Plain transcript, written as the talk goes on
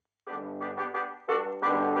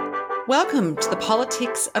Welcome to the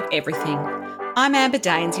Politics of Everything. I'm Amber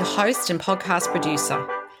Daines, your host and podcast producer.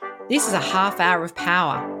 This is a half hour of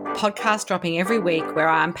power, a podcast dropping every week where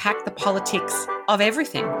I unpack the politics of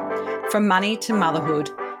everything, from money to motherhood,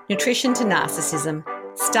 nutrition to narcissism,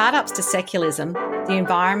 startups to secularism, the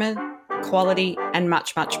environment, quality, and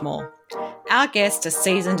much, much more. Our guests are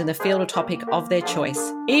seasoned in the field or topic of their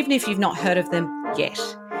choice, even if you've not heard of them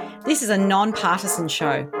yet. This is a non-partisan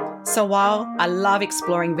show. So while I love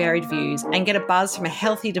exploring varied views and get a buzz from a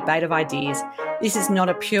healthy debate of ideas, this is not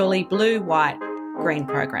a purely blue, white, green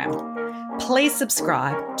program. Please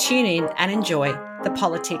subscribe, tune in and enjoy the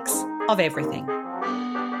politics of everything.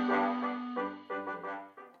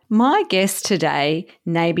 My guest today,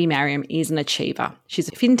 Naby Mariyam, is an achiever. She's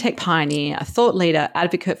a fintech pioneer, a thought leader,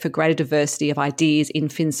 advocate for greater diversity of ideas in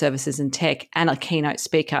fin services and tech, and a keynote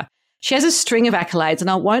speaker. She has a string of accolades, and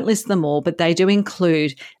I won't list them all, but they do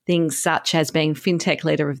include things such as being Fintech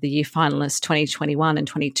Leader of the Year finalist 2021 and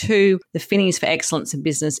 22, the Finnies for Excellence in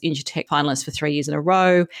Business Intertech finalist for 3 years in a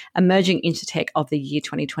row, Emerging Intertech of the Year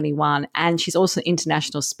 2021, and she's also an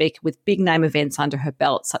international speaker with big name events under her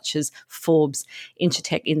belt, such as Forbes,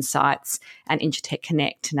 Intertech Insights, and Intertech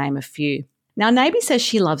Connect, to name a few. Now, Naby says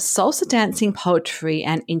she loves salsa dancing, poetry,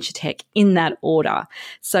 and Intertech in that order.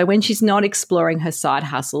 So when she's not exploring her side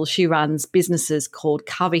hustle, she runs businesses called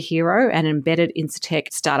Cover Hero, an embedded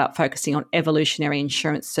Intertech startup focusing on evolutionary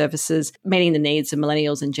insurance services, meeting the needs of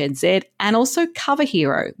millennials and Gen Z, and also Cover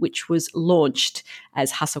Hero, which was launched as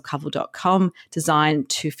hustlecover.com, designed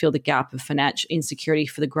to fill the gap of financial insecurity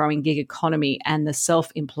for the growing gig economy and the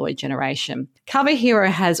self-employed generation. Cover Hero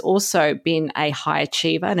has also been a high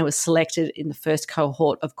achiever, and it was selected in the first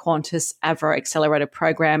cohort of Qantas Avro Accelerator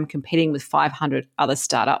program, competing with 500 other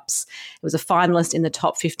startups. It was a finalist in the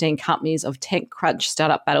top 15 companies of TechCrunch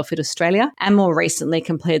Startup Battlefield Australia, and more recently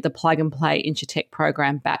completed the Plug and Play Intertech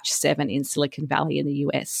program Batch 7 in Silicon Valley in the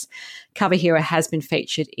US. Cover Hero has been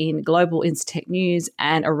featured in Global Intertech News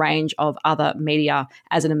and a range of other media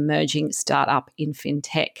as an emerging startup in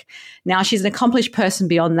fintech. Now, she's an accomplished person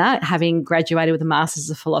beyond that, having graduated with a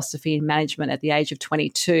Master's of Philosophy in Management at the age of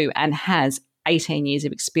 22 and has 18 years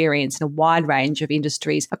of experience in a wide range of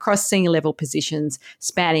industries across senior level positions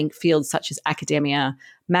spanning fields such as academia,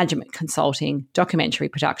 management consulting, documentary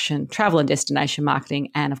production, travel and destination marketing,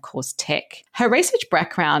 and of course tech. Her research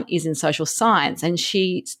background is in social science, and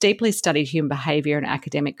she's deeply studied human behaviour in an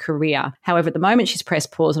academic career. However, at the moment she's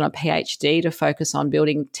pressed pause on a PhD to focus on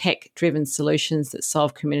building tech-driven solutions that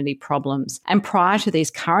solve community problems. And prior to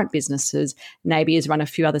these current businesses, Naby has run a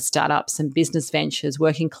few other startups and business ventures,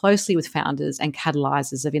 working closely with founders and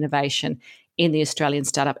catalysers of innovation in the Australian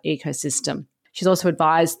startup ecosystem. She's also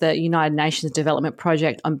advised the United Nations Development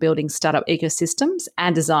Project on building startup ecosystems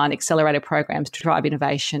and design accelerator programs to drive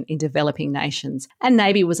innovation in developing nations. And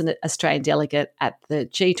Naby was an Australian delegate at the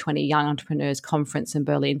G20 Young Entrepreneurs Conference in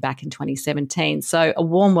Berlin back in 2017. So a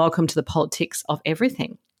warm welcome to the Politics of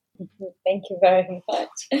Everything. Thank you very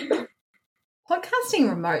much. Podcasting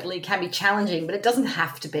remotely can be challenging, but it doesn't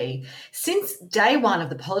have to be. Since day one of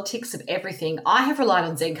the Politics of Everything, I have relied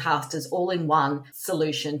on Zencastr's all-in-one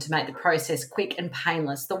solution to make the process quick and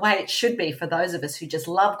painless, the way it should be for those of us who just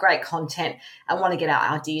love great content and want to get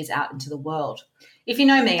our ideas out into the world. If you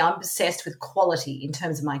know me, I'm obsessed with quality in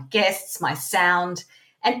terms of my guests, my sound,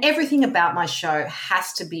 and everything about my show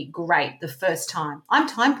has to be great the first time. I'm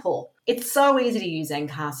time poor. It's so easy to use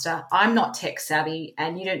Zencastr. I'm not tech savvy,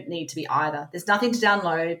 and you don't need to be either. There's nothing to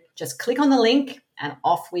download. Just click on the link and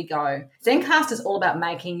off we go. Zencastr is all about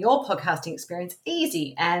making your podcasting experience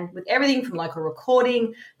easy, and with everything from local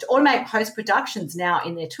recording to automatic post-productions now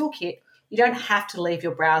in their toolkit, you don't have to leave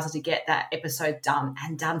your browser to get that episode done,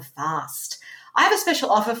 and done fast. I have a special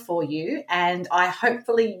offer for you, and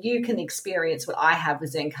hopefully you can experience what I have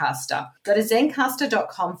with Zencastr. Go to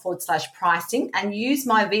zencastr.com/pricing and use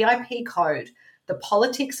my VIP code, the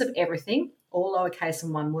Politics of Everything, all lowercase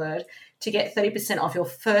and one word, to get 30% off your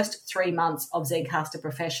first 3 months of Zencastr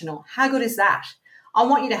Professional. How good is that? I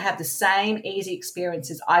want you to have the same easy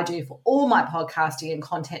experiences I do for all my podcasting and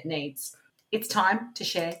content needs. It's time to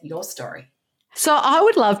share your story. So I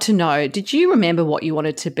would love to know, did you remember what you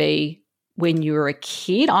wanted to be when you were a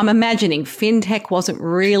kid? I'm imagining fintech wasn't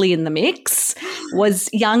really in the mix. Was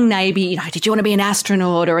young Naby, did you want to be an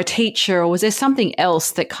astronaut or a teacher, or was there something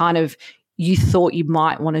else that kind of you thought you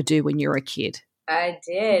might want to do when you were a kid? I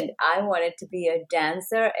did. I wanted to be a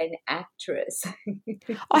dancer and actress.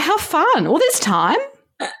 Oh, how fun. All this time?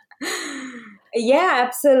 Yeah,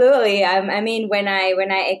 absolutely. I mean, when I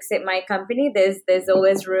exit my company, there's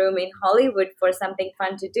always room in Hollywood for something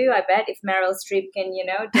fun to do. I bet if Meryl Streep can, do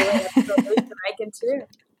it, I can too.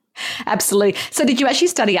 Absolutely. So did you actually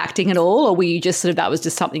study acting at all, or were you just sort of, that was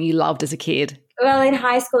just something you loved as a kid? Well, in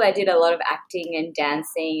high school, I did a lot of acting and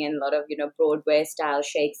dancing and a lot of, Broadway style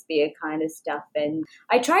Shakespeare kind of stuff. And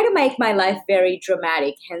I try to make my life very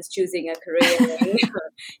dramatic, hence choosing a career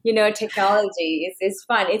in, technology. It's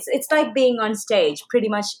fun. It's like being on stage pretty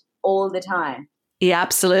much all the time. Yeah,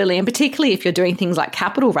 absolutely. And particularly if you're doing things like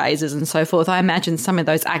capital raises and so forth, I imagine some of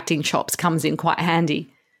those acting chops comes in quite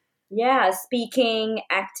handy. Yeah, speaking,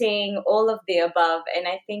 acting, all of the above. And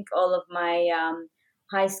I think all of my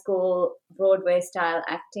high school Broadway style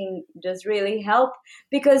acting does really help,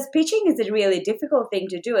 because pitching is a really difficult thing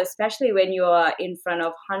to do, especially when you are in front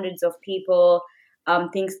of hundreds of people.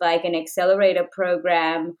 Things like an accelerator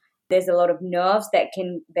program, there's a lot of nerves that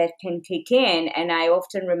can kick in. And I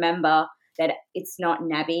often remember that it's not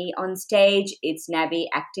Naby on stage, it's Naby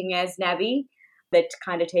acting as Naby that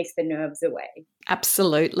kind of takes the nerves away.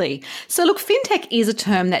 Absolutely. So look, fintech is a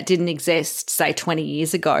term that didn't exist, say, 20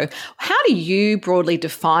 years ago. How do you broadly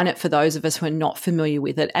define it for those of us who are not familiar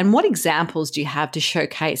with it? And what examples do you have to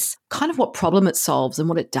showcase kind of what problem it solves and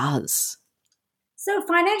what it does? So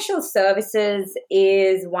financial services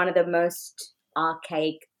is one of the most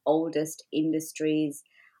archaic, oldest industries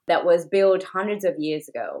that was built hundreds of years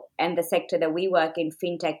ago. And the sector that we work in,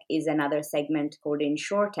 fintech, is another segment called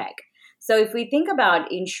insurtech. So if we think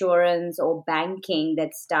about insurance or banking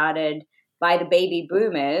that started by the baby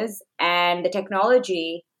boomers, and the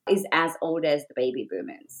technology is as old as the baby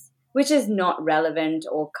boomers, which is not relevant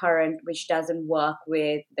or current, which doesn't work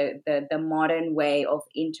with the modern way of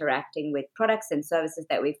interacting with products and services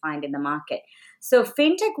that we find in the market. So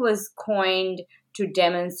fintech was coined to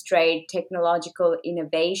demonstrate technological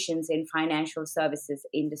innovations in financial services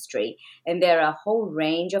industry. And there are a whole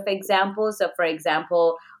range of examples. So for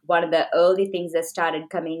example, one of the early things that started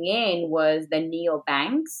coming in was the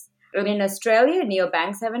neobanks. In Australia,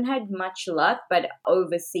 neobanks haven't had much luck, but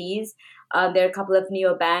overseas, there are a couple of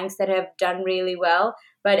neobanks that have done really well.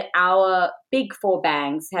 But our big four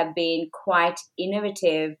banks have been quite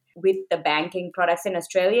innovative with the banking products. And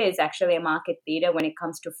Australia is actually a market leader when it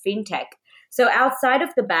comes to fintech. So outside of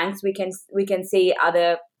the banks, we can see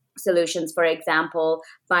other solutions. For example,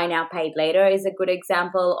 buy now, paid later is a good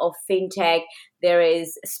example of fintech. There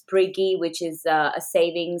is Spriggy, which is a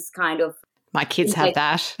savings kind of. My kids have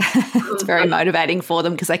that. It's very motivating for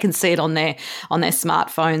them because they can see it on their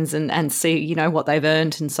smartphones and see, what they've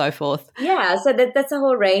earned and so forth. Yeah, so that's a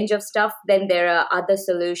whole range of stuff. Then there are other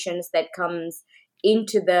solutions that comes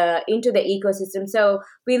into the ecosystem. So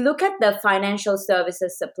we look at the financial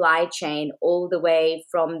services supply chain all the way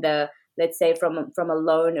from let's say from a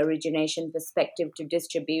loan origination perspective to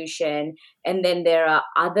distribution. And then there are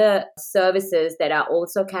other services that are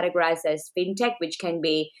also categorized as fintech, which can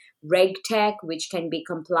be reg tech, which can be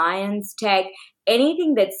compliance tech,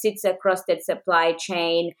 anything that sits across that supply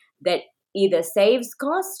chain that either saves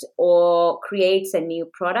cost or creates a new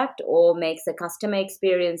product or makes the customer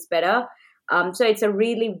experience better. So it's a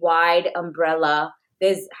really wide umbrella.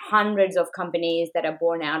 There's hundreds of companies that are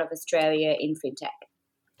born out of Australia in fintech.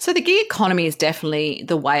 So the gig economy is definitely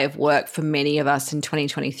the way of work for many of us in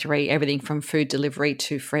 2023, everything from food delivery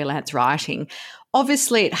to freelance writing.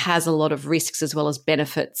 Obviously, it has a lot of risks as well as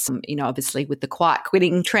benefits. Obviously, with the quiet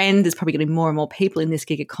quitting trend, there's probably going to be more and more people in this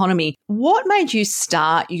gig economy. What made you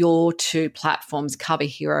start your two platforms, Cover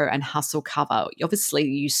Hero and Hustle Cover? Obviously,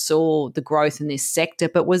 you saw the growth in this sector,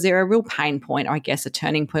 but was there a real pain point, or I guess a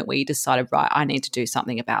turning point where you decided, right, I need to do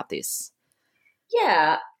something about this?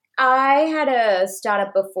 Yeah. I had a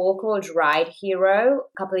startup before called Ride Hero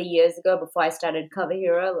a couple of years ago before I started Cover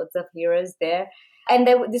Hero. Lots of heroes there. And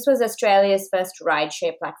this was Australia's first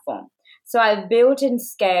rideshare platform. So I've built and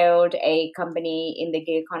scaled a company in the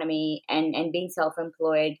gig economy and being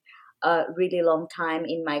self-employed a really long time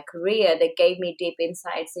in my career that gave me deep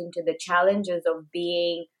insights into the challenges of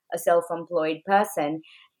being a self-employed person.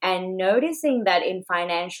 And noticing that in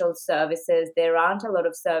financial services, there aren't a lot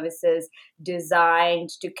of services designed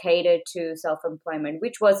to cater to self-employment,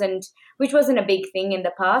 which wasn't a big thing in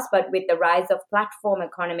the past. But with the rise of platform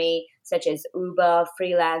economy, such as Uber,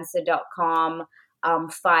 Freelancer.com,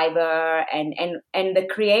 Fiverr, and the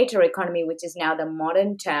creator economy, which is now the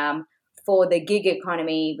modern term for the gig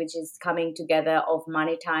economy, which is coming together of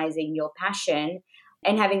monetizing your passion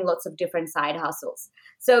and having lots of different side hustles.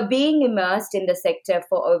 So being immersed in the sector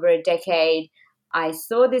for over a decade, I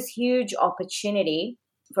saw this huge opportunity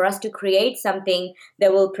for us to create something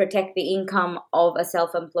that will protect the income of a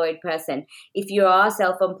self-employed person. If you are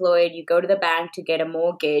self-employed, you go to the bank to get a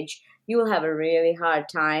mortgage, you will have a really hard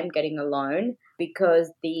time getting a loan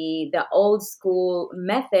because the old school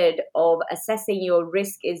method of assessing your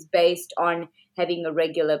risk is based on having a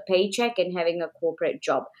regular paycheck and having a corporate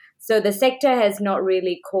job. So the sector has not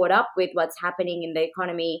really caught up with what's happening in the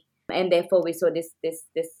economy, and therefore we saw this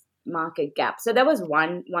market gap. So that was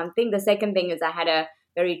one thing. The second thing is I had a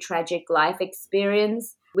very tragic life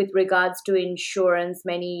experience with regards to insurance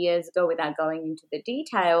many years ago, without going into the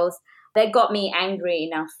details, that got me angry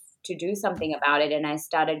enough to do something about it. And I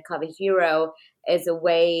started Cover Hero as a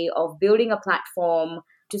way of building a platform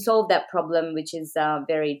to solve that problem, which is a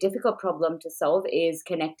very difficult problem to solve, is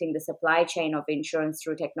connecting the supply chain of insurance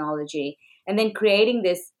through technology, and then creating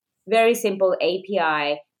this very simple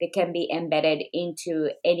API that can be embedded into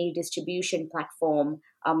any distribution platform,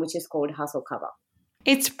 which is called Hustle Cover.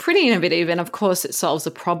 It's pretty innovative, and of course it solves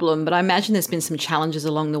a problem, but I imagine there's been some challenges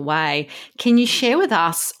along the way. Can you share with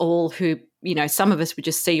us all who, some of us would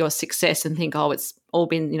just see your success and think, oh, it's all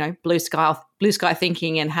been, blue sky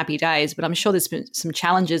thinking and happy days, but I'm sure there's been some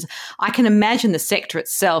challenges. I can imagine the sector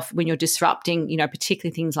itself, when you're disrupting,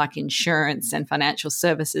 particularly things like insurance and financial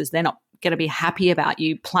services, they're not going to be happy about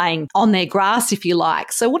you playing on their grass, if you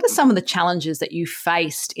like. So what are some of the challenges that you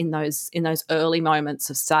faced in those early moments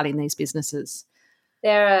of starting these businesses?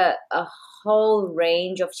 There are a whole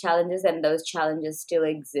range of challenges, and those challenges still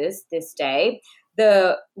exist this day.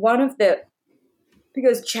 One of the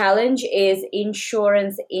biggest challenge is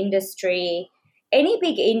insurance industry. Any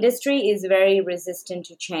big industry is very resistant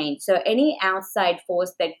to change. So any outside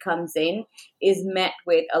force that comes in is met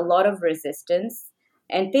with a lot of resistance.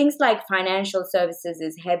 And things like financial services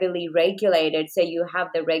is heavily regulated. So you have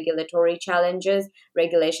the regulatory challenges.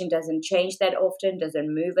 Regulation doesn't change that often,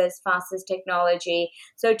 doesn't move as fast as technology.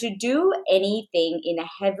 So to do anything in a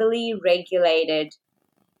heavily regulated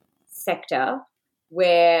sector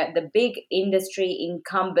where the big industry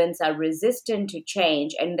incumbents are resistant to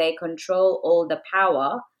change and they control all the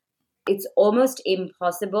power, it's almost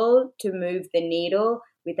impossible to move the needle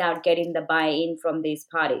without getting the buy-in from these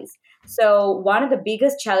parties. So one of the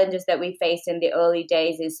biggest challenges that we faced in the early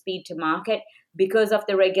days is speed to market. Because of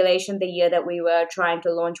the regulation, the year that we were trying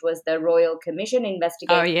to launch was the Royal Commission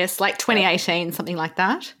investigation. Oh, yes, like 2018, something like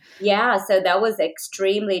that. Yeah, so that was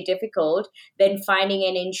extremely difficult. Then finding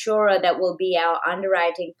an insurer that will be our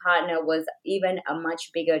underwriting partner was even a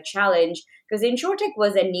much bigger challenge, because InsurTech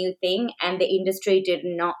was a new thing and the industry did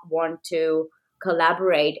not want to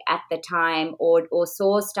collaborate at the time or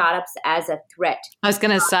saw startups as a threat. I was going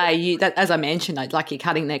to say, as I mentioned, like you're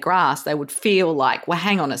cutting their grass, they would feel like, well,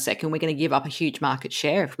 hang on a second, we're going to give up a huge market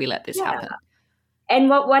share if we let this happen. And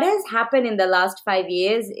what has happened in the last 5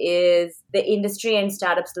 years is the industry and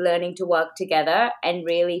startups learning to work together and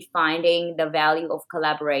really finding the value of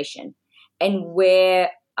collaboration, and where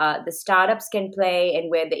the startups can play and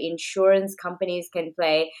where the insurance companies can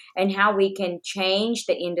play, and how we can change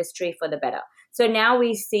the industry for the better. So now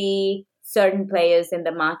we see certain players in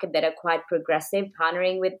the market that are quite progressive,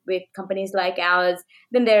 partnering with companies like ours.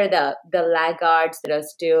 Then there are the laggards that are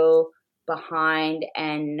still behind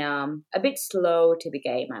and a bit slow to the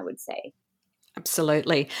game, I would say.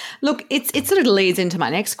 Absolutely. Look, it sort of leads into my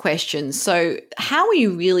next question. So how are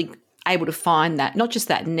you really able to find that, not just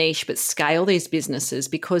that niche, but scale these businesses?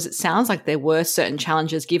 Because it sounds like there were certain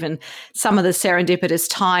challenges given some of the serendipitous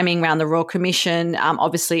timing around the Royal Commission.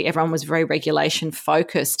 Obviously, everyone was very regulation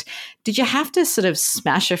focused. Did you have to sort of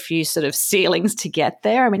smash a few sort of ceilings to get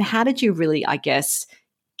there? I mean, how did you really, I guess,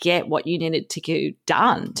 get what you needed to get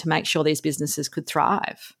done to make sure these businesses could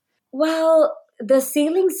thrive? Well, the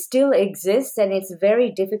ceilings still exist, and it's very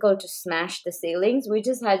difficult to smash the ceilings. We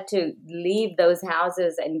just had to leave those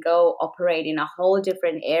houses and go operate in a whole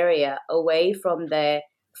different area away from their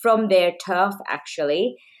turf,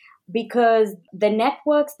 actually, because the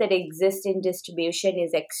networks that exist in distribution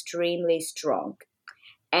is extremely strong.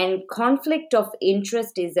 And conflict of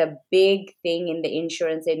interest is a big thing in the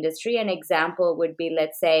insurance industry. An example would be,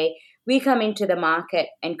 let's say, we come into the market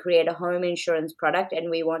and create a home insurance product and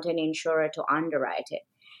we want an insurer to underwrite it.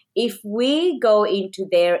 If we go into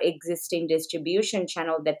their existing distribution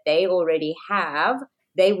channel that they already have,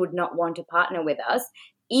 they would not want to partner with us,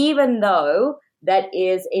 even though that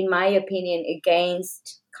is, in my opinion,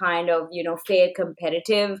 against kind of, fair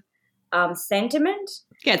competitive sentiment.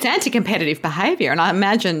 Yeah, it's anti-competitive behaviour, and I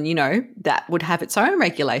imagine, that would have its own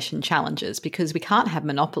regulation challenges because we can't have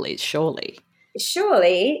monopolies, surely.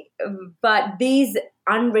 Surely, but these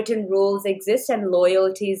unwritten rules exist and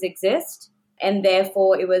loyalties exist, and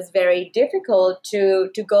therefore it was very difficult to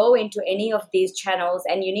go into any of these channels.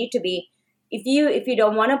 And you need to be, if you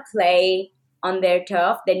don't want to play on their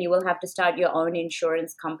turf, then you will have to start your own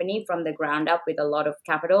insurance company from the ground up with a lot of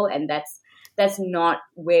capital, and that's not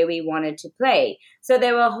where we wanted to play. So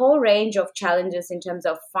there were a whole range of challenges in terms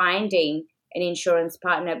of finding an insurance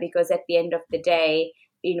partner, because at the end of the day,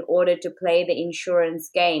 in order to play the insurance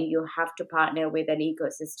game, you have to partner with an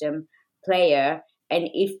ecosystem player. And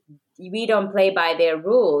if we don't play by their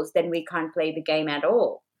rules, then we can't play the game at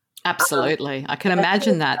all. Absolutely. I can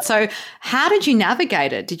imagine that. So how did you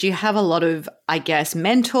navigate it? Did you have a lot of, I guess,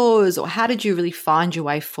 mentors, or how did you really find your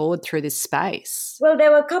way forward through this space? Well,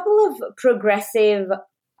 there were a couple of progressive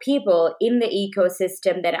people in the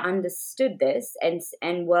ecosystem that understood this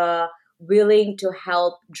and were willing to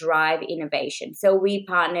help drive innovation. So we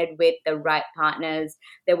partnered with the right partners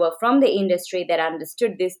that were from the industry that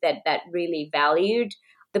understood this, that really valued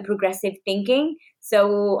the progressive thinking.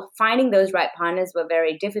 So finding those right partners were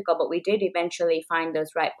very difficult, but we did eventually find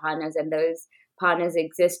those right partners, and those partners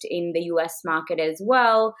exist in the US market as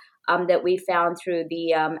well, that we found through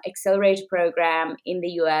the Accelerator program in the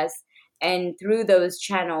US. And through those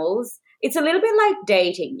channels, it's a little bit like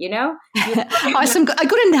dating, you know? A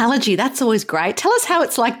good analogy. That's always great. Tell us how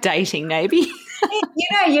it's like dating, Naby.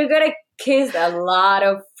 You got to kiss a lot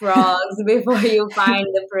of frogs before you find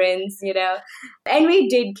the prince, you know? And we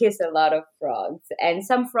did kiss a lot of frogs. And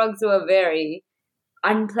some frogs were very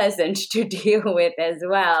unpleasant to deal with as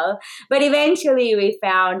well. But eventually we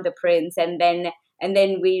found the prince, and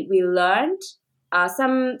then we learned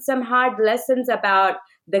some hard lessons about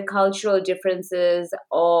the cultural differences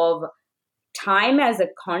of time as a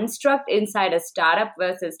construct inside a startup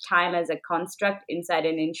versus time as a construct inside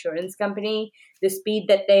an insurance company, the speed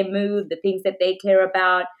that they move, the things that they care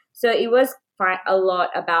about. So it was a lot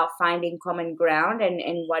about finding common ground and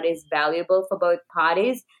what is valuable for both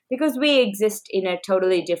parties, because we exist in a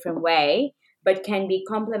totally different way, but can be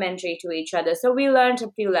complementary to each other. So we learned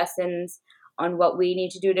a few lessons on what we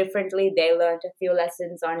need to do differently. They learned a few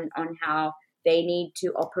lessons on how they need to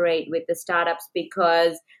operate with the startups,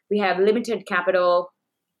 because we have limited capital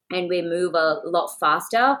and we move a lot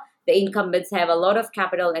faster. The incumbents have a lot of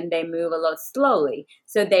capital and they move a lot slowly.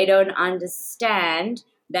 So they don't understand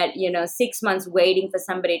that, 6 months waiting for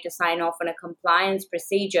somebody to sign off on a compliance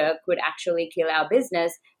procedure could actually kill our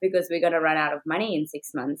business, because we're going to run out of money in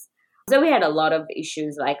 6 months. So we had a lot of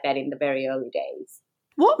issues like that in the very early days.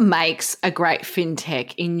 What makes a great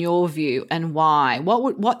fintech in your view, and why?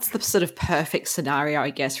 What's the sort of perfect scenario, I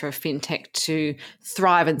guess, for a fintech to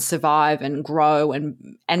thrive and survive and grow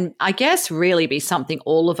and I guess really be something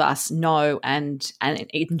all of us know and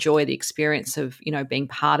enjoy the experience of, being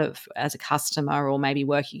part of as a customer or maybe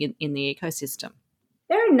working in the ecosystem?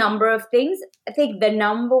 There are a number of things. I think the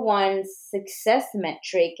number one success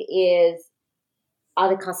metric is, are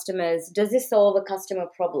the customers, does this solve a customer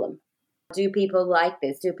problem? Do people like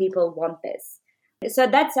this? Do people want this? So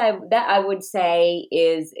that I would say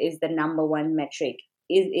is the number one metric.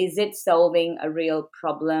 Is it solving a real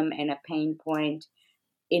problem and a pain point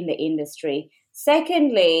in the industry?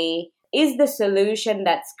 Secondly, is the solution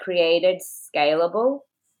that's created scalable?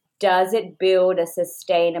 Does it build a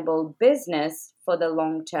sustainable business for the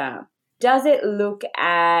long term? Does it look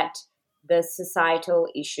at the societal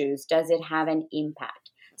issues? Does it have an impact?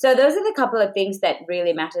 So those are the couple of things that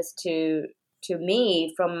really matters to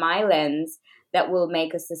me from my lens that will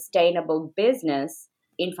make a sustainable business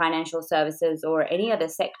in financial services or any other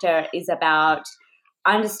sector, is about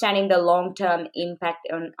understanding the long-term impact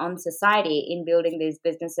on society in building these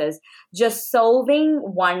businesses. Just solving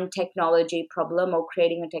one technology problem or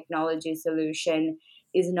creating a technology solution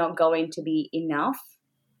is not going to be enough,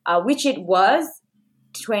 which it was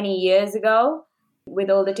 20 years ago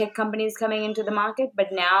with all the tech companies coming into the market. But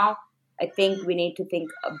now I think we need to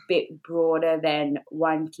think a bit broader than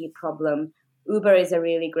one key problem. Uber is a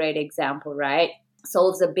really great example, right?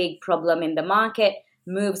 Solves a big problem in the market,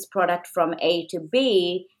 moves product from A to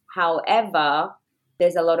B. However,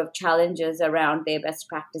 there's a lot of challenges around their best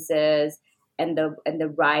practices and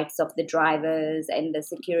the rights of the drivers and the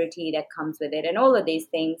security that comes with it and all of these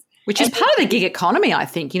things. Which is part of the gig economy, I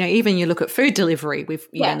think. Even you look at food delivery,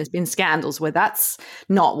 there's been scandals where that's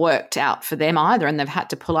not worked out for them either, and they've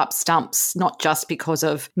had to pull up stumps, not just because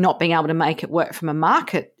of not being able to make it work from a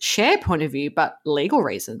market share point of view, but legal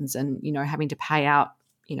reasons and, having to pay out,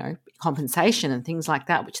 compensation and things like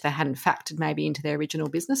that, which they hadn't factored maybe into their original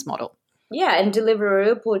business model. Yeah, and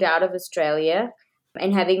Deliveroo pulled out of Australia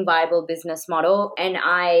and having viable business model. And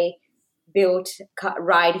I built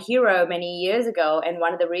Ride Hero many years ago. And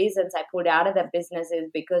one of the reasons I pulled out of that business is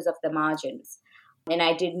because of the margins. And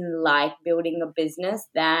I didn't like building a business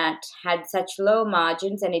that had such low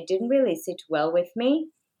margins, and it didn't really sit well with me.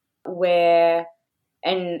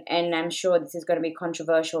 And I'm sure this is going to be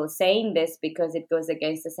controversial saying this because it goes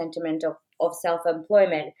against the sentiment of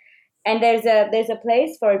self-employment. And there's a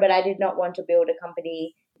place for it, but I did not want to build a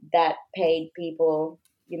company that paid people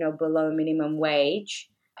below minimum wage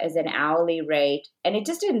as an hourly rate, and it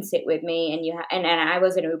just didn't sit with me. And I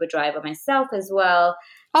was an Uber driver myself as well.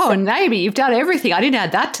 Oh, Naby, you've done everything. I didn't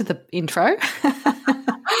add that to the intro.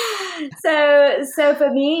 So for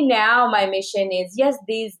me now, my mission is, yes,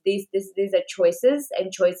 these are choices,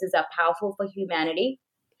 and choices are powerful for humanity.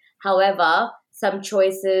 However, some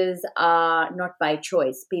choices are not by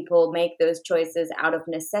choice. People make those choices out of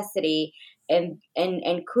necessity and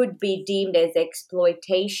could be deemed as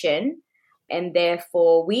exploitation. And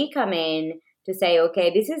therefore, we come in to say,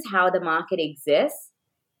 okay, this is how the market exists,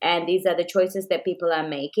 and these are the choices that people are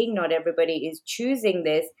making. Not everybody is choosing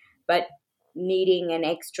this, but needing an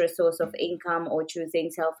extra source of income or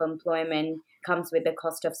choosing self-employment comes with the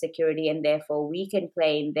cost of security, and therefore we can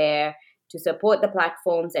play in there to support the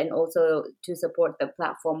platforms and also to support the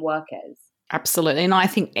platform workers. Absolutely. And I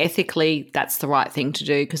think ethically that's the right thing to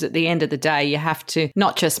do, because at the end of the day, you have to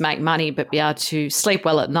not just make money, but be able to sleep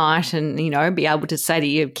well at night and, be able to say to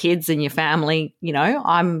your kids and your family,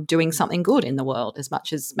 I'm doing something good in the world. As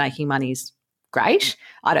much as making money is great,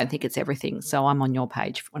 I don't think it's everything. So I'm on your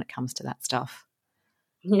page when it comes to that stuff.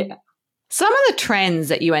 Yeah. Some of the trends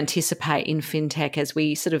that you anticipate in fintech as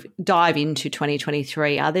we sort of dive into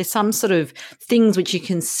 2023, are there some sort of things which you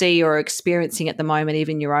can see or are experiencing at the moment,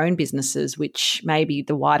 even your own businesses, which maybe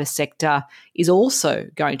the wider sector is also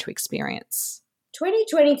going to experience?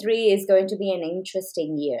 2023 is going to be an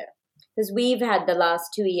interesting year because we've had the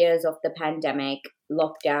last 2 years of the pandemic,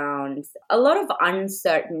 lockdowns, a lot of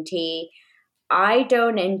uncertainty. I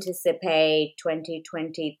don't anticipate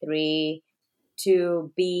 2023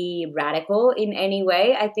 to be radical in any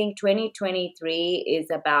way. I think 2023 is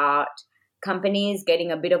about companies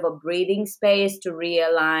getting a bit of a breathing space to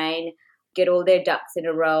realign, get all their ducks in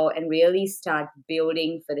a row, and really start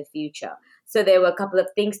building for the future. So there were a couple of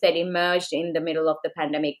things that emerged in the middle of the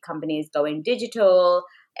pandemic, companies going digital.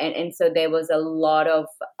 And so there was a lot of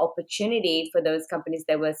opportunity for those companies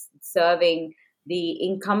that were serving the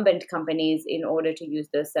incumbent companies in order to use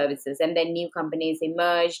those services. And then new companies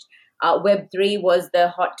emerged. Web3 was the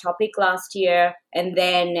hot topic last year, and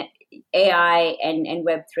then AI and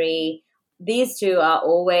Web3. These two are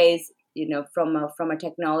always, from a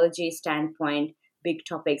technology standpoint, big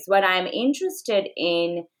topics. What I'm interested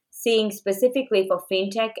in seeing specifically for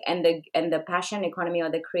fintech and the passion economy or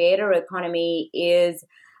the creator economy is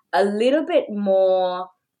a little bit more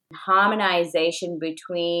harmonization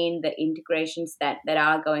between the integrations that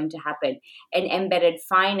are going to happen. And embedded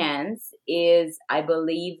finance is, I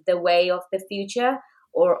believe, the way of the future,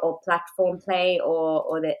 or platform play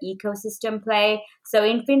or the ecosystem play. So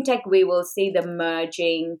in fintech, we will see the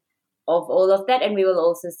merging of all of that, and we will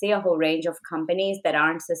also see a whole range of companies that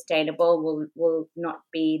aren't sustainable will not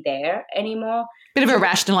be there anymore. Bit of a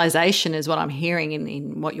rationalization is what I'm hearing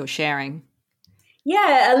in what you're sharing.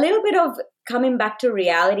 Yeah, a little bit of coming back to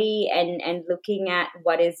reality and looking at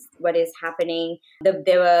what is happening.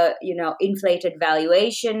 There were, inflated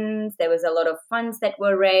valuations. There was a lot of funds that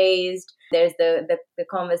were raised. There's the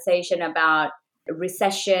conversation about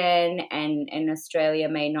recession, and Australia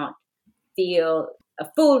may not feel a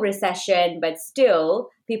full recession, but still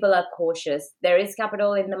people are cautious. There is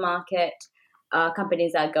capital in the market.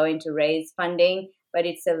 Companies are going to raise funding, but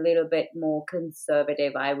it's a little bit more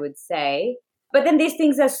conservative, I would say. But then these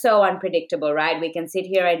things are so unpredictable, right? We can sit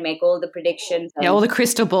here and make all the predictions. Yeah, all the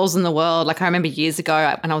crystal balls in the world. Like I remember years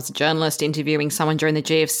ago when I was a journalist interviewing someone during the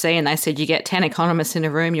GFC, and they said you get 10 economists in a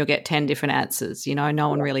room, you'll get 10 different answers. No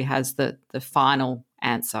one really has the final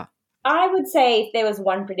answer. I would say if there was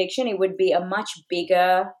one prediction, it would be a much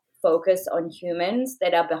bigger focus on humans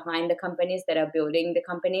that are behind the companies, that are building the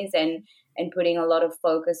companies, and putting a lot of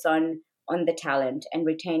focus on the talent and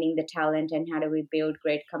retaining the talent, and how do we build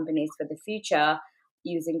great companies for the future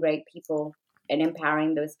using great people and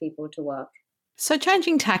empowering those people to work. So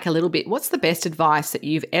changing tack a little bit, what's the best advice that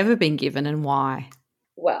you've ever been given and why?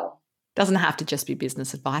 Well, doesn't have to just be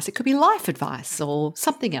business advice. It could be life advice or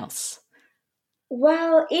something else.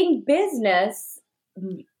 Well, in business,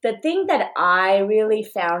 the thing that I really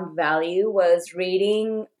found value was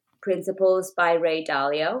reading Principles by Ray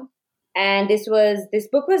Dalio. And this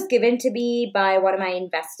book was given to me by one of my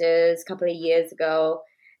investors a couple of years ago.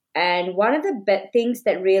 And one of the things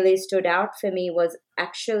that really stood out for me was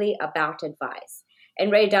actually about advice.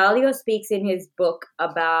 And Ray Dalio speaks in his book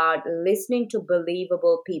about listening to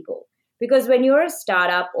believable people. Because when you're a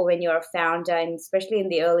startup or when you're a founder, and especially in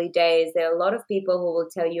the early days, there are a lot of people who will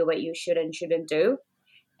tell you what you should and shouldn't do.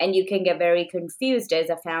 And you can get very confused as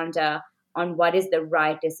a founder on what is the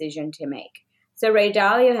right decision to make. So Ray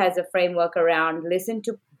Dalio has a framework around listen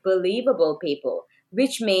to believable people.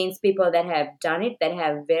 which means people that have done it, that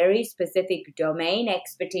have very specific domain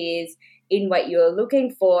expertise in what you're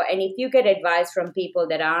looking for. And if you get advice from people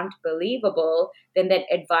that aren't believable, then that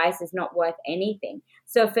advice is not worth anything.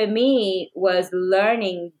 So for me, was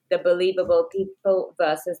learning the believable people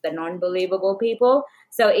versus the non-believable people.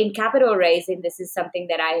 So in capital raising, this is something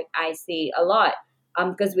that I see a lot,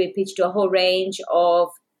 because we pitched to a whole range of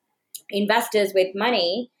investors with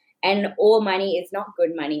money, and all money is not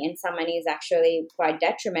good money, and some money is actually quite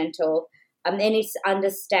detrimental. And it's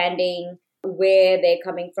understanding where they're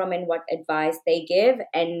coming from and what advice they give,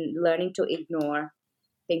 and learning to ignore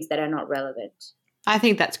things that are not relevant. I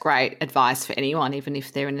think that's great advice for anyone, even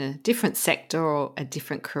if they're in a different sector or a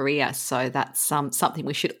different career. So that's something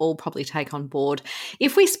we should all probably take on board.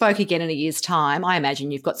 If we spoke again in a year's time, I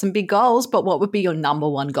imagine you've got some big goals, but what would be your number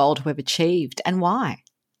one goal to have achieved and why?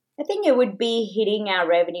 I think it would be hitting our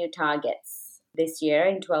revenue targets this year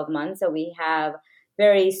in 12 months. So we have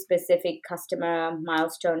very specific customer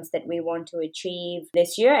milestones that we want to achieve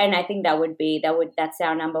this year. And I think that's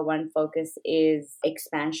our number one focus, is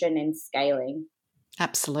expansion and scaling.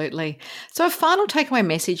 Absolutely. So a final takeaway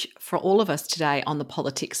message for all of us today on the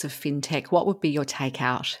politics of fintech, what would be your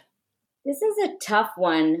takeout? This is a tough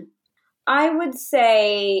one. I would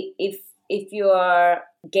say if you're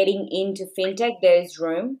getting into fintech, there's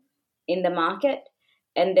room in the market,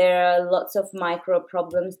 and there are lots of micro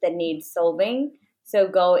problems that need solving. So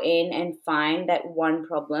go in and find that one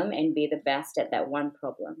problem and be the best at that one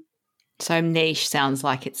problem. So niche sounds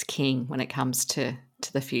like it's king when it comes to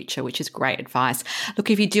the future, which is great advice. Look,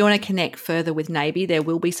 if you do want to connect further with Naby, there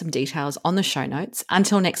will be some details on the show notes.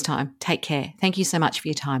 Until next time, take care. Thank you so much for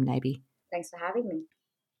your time, Naby. Thanks for having me.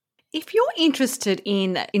 If you're interested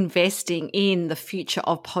in investing in the future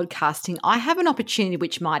of podcasting, I have an opportunity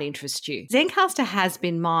which might interest you. Zencastr has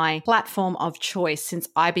been my platform of choice since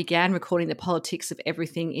I began recording the politics of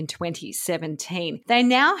everything in 2017. They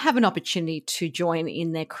now have an opportunity to join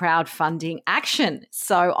in their crowdfunding action.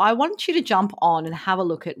 So I want you to jump on and have a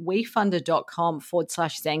look at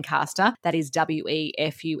wefunder.com/Zencastr. That is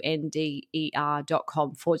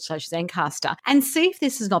wefunder.com/Zencastr, and see if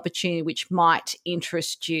this is an opportunity which might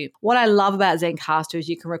interest you. What I love about Zencastr is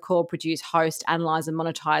you can record, produce, host, analyze, and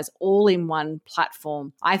monetize all in one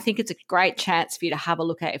platform. I think it's a great chance for you to have a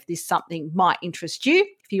look at if this something might interest you.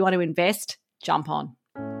 If you want to invest, jump on.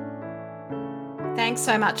 Thanks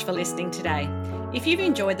so much for listening today. If you've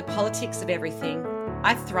enjoyed the politics of everything,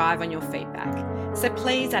 I thrive on your feedback. So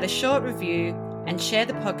please add a short review and share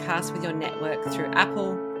the podcast with your network through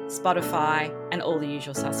Apple, Spotify, and all the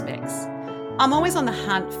usual suspects. I'm always on the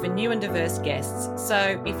hunt for new and diverse guests,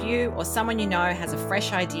 so if you or someone you know has a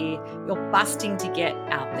fresh idea you're busting to get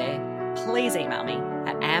out there, please email me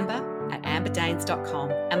at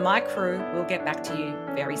amber@amberdanes.com and my crew will get back to you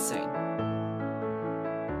very soon.